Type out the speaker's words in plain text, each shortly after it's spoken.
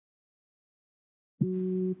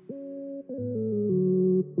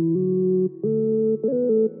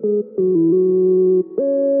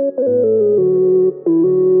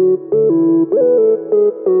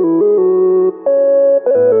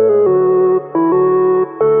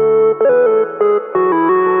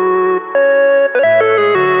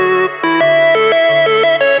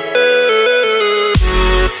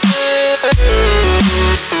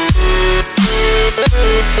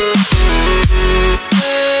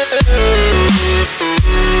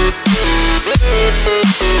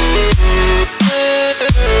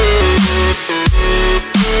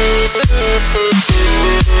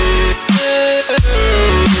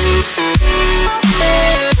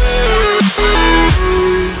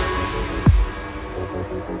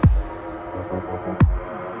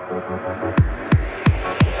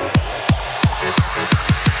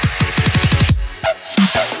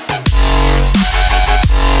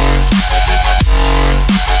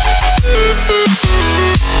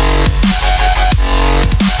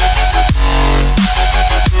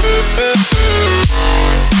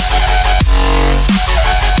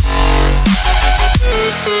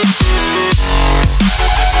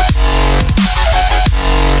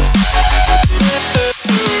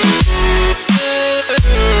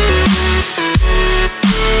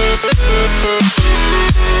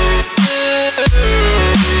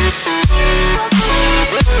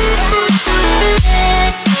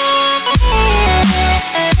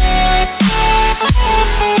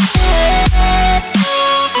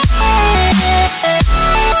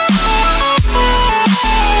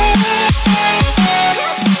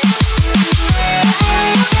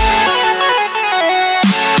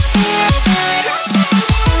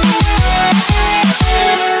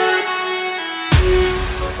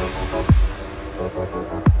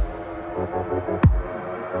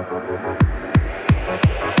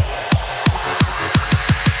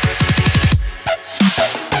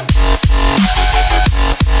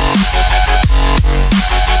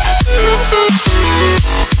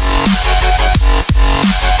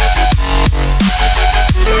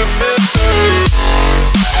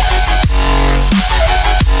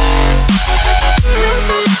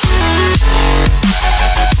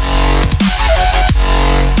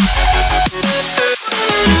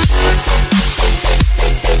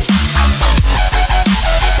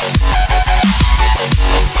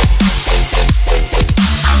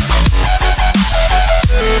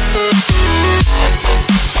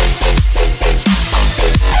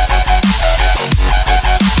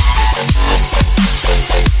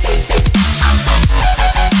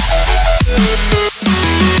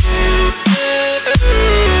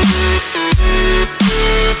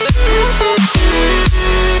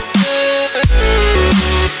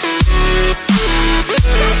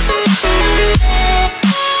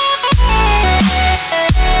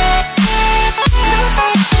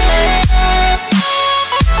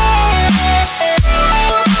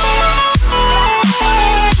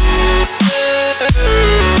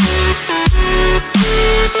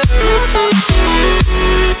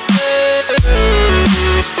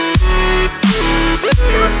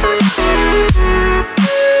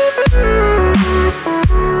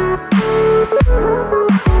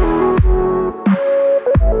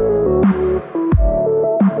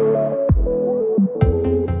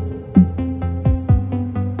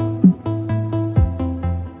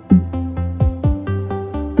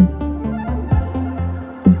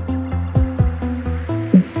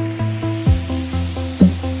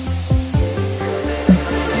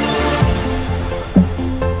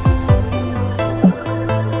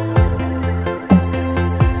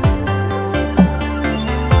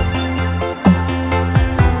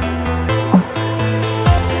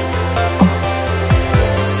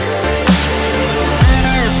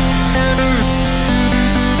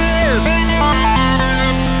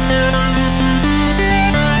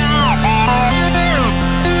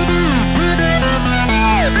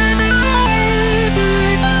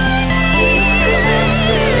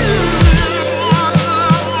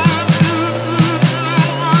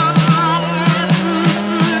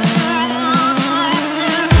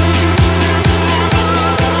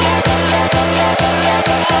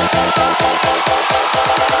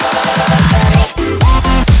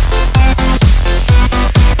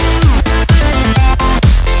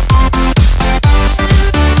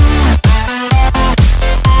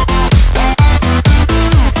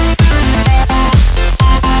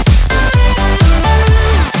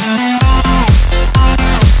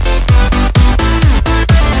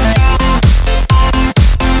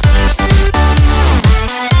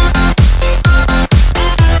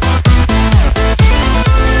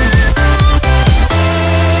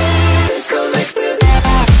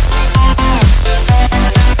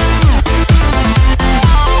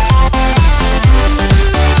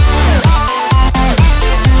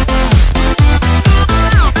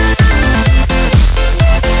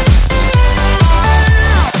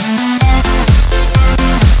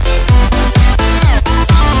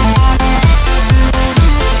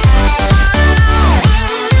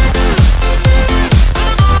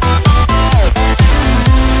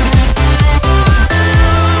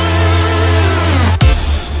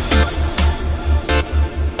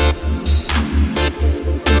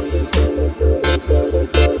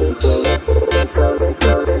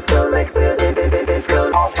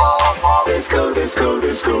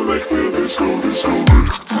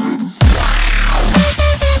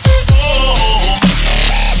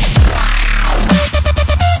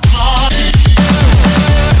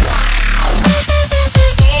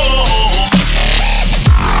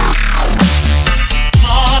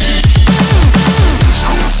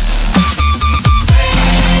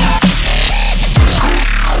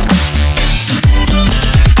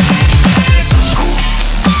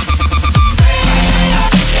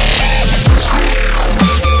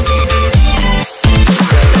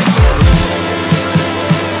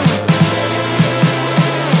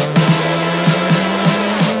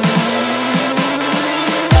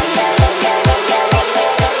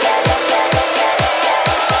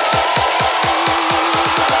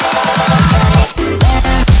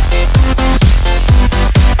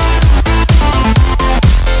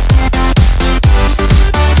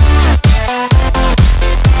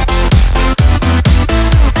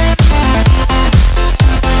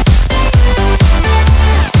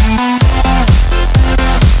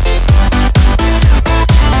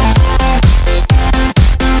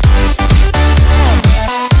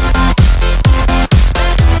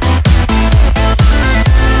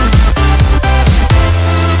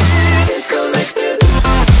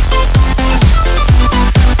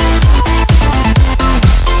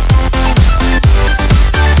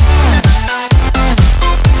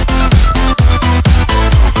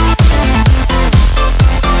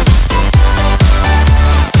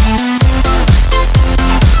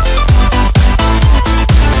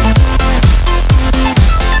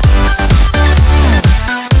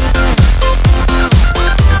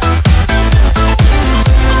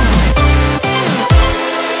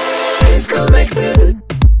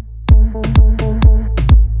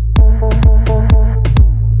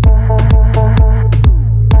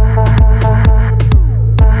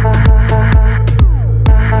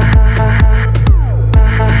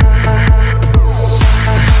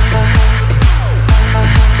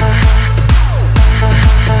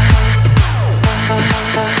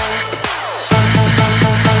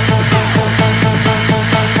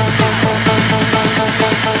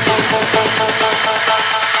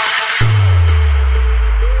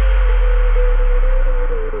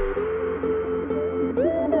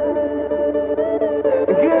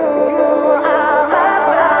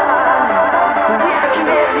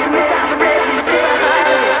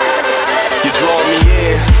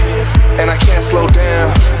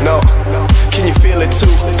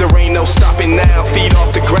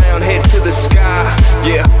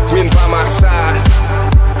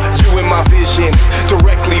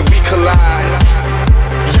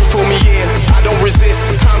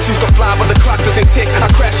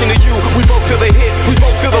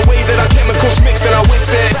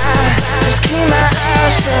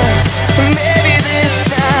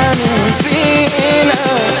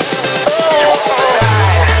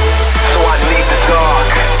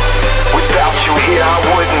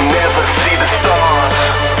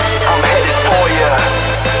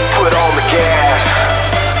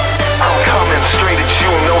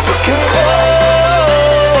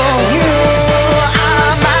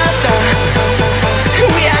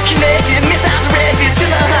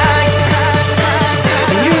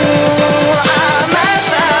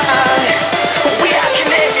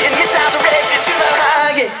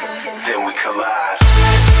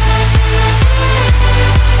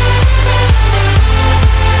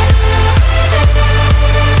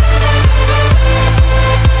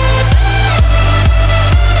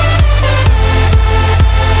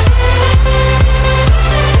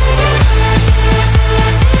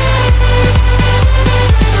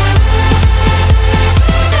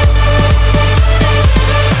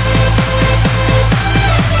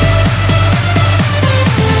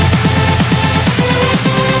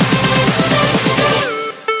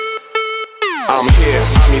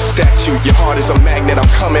statue. Your heart is a magnet,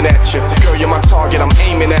 I'm coming at you. Girl, you're my target, I'm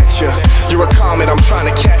aiming at you. You're a comet, I'm trying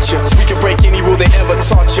to catch you. We can break any rule they ever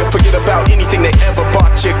taught you. Forget about anything they ever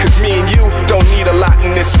bought you. Cause me and you don't need a lot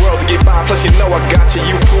in this world to get by. Plus you know I got you,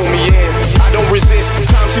 you pull me in. I don't resist,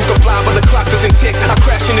 time seems to fly but the clock doesn't tick. I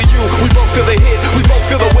crash into you, we both feel the hit. We both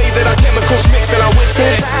feel the way that our chemicals mix. And I wish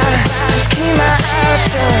that if I just keep my eyes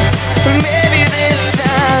shut, maybe this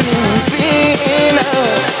time it'll be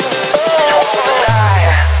enough.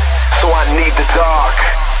 So I need the dark.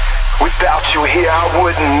 Without you here I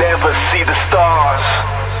would never see the stars.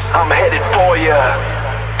 I'm headed for you,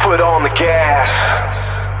 foot on the gas.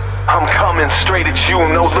 I'm coming straight at you,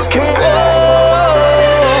 no looking back.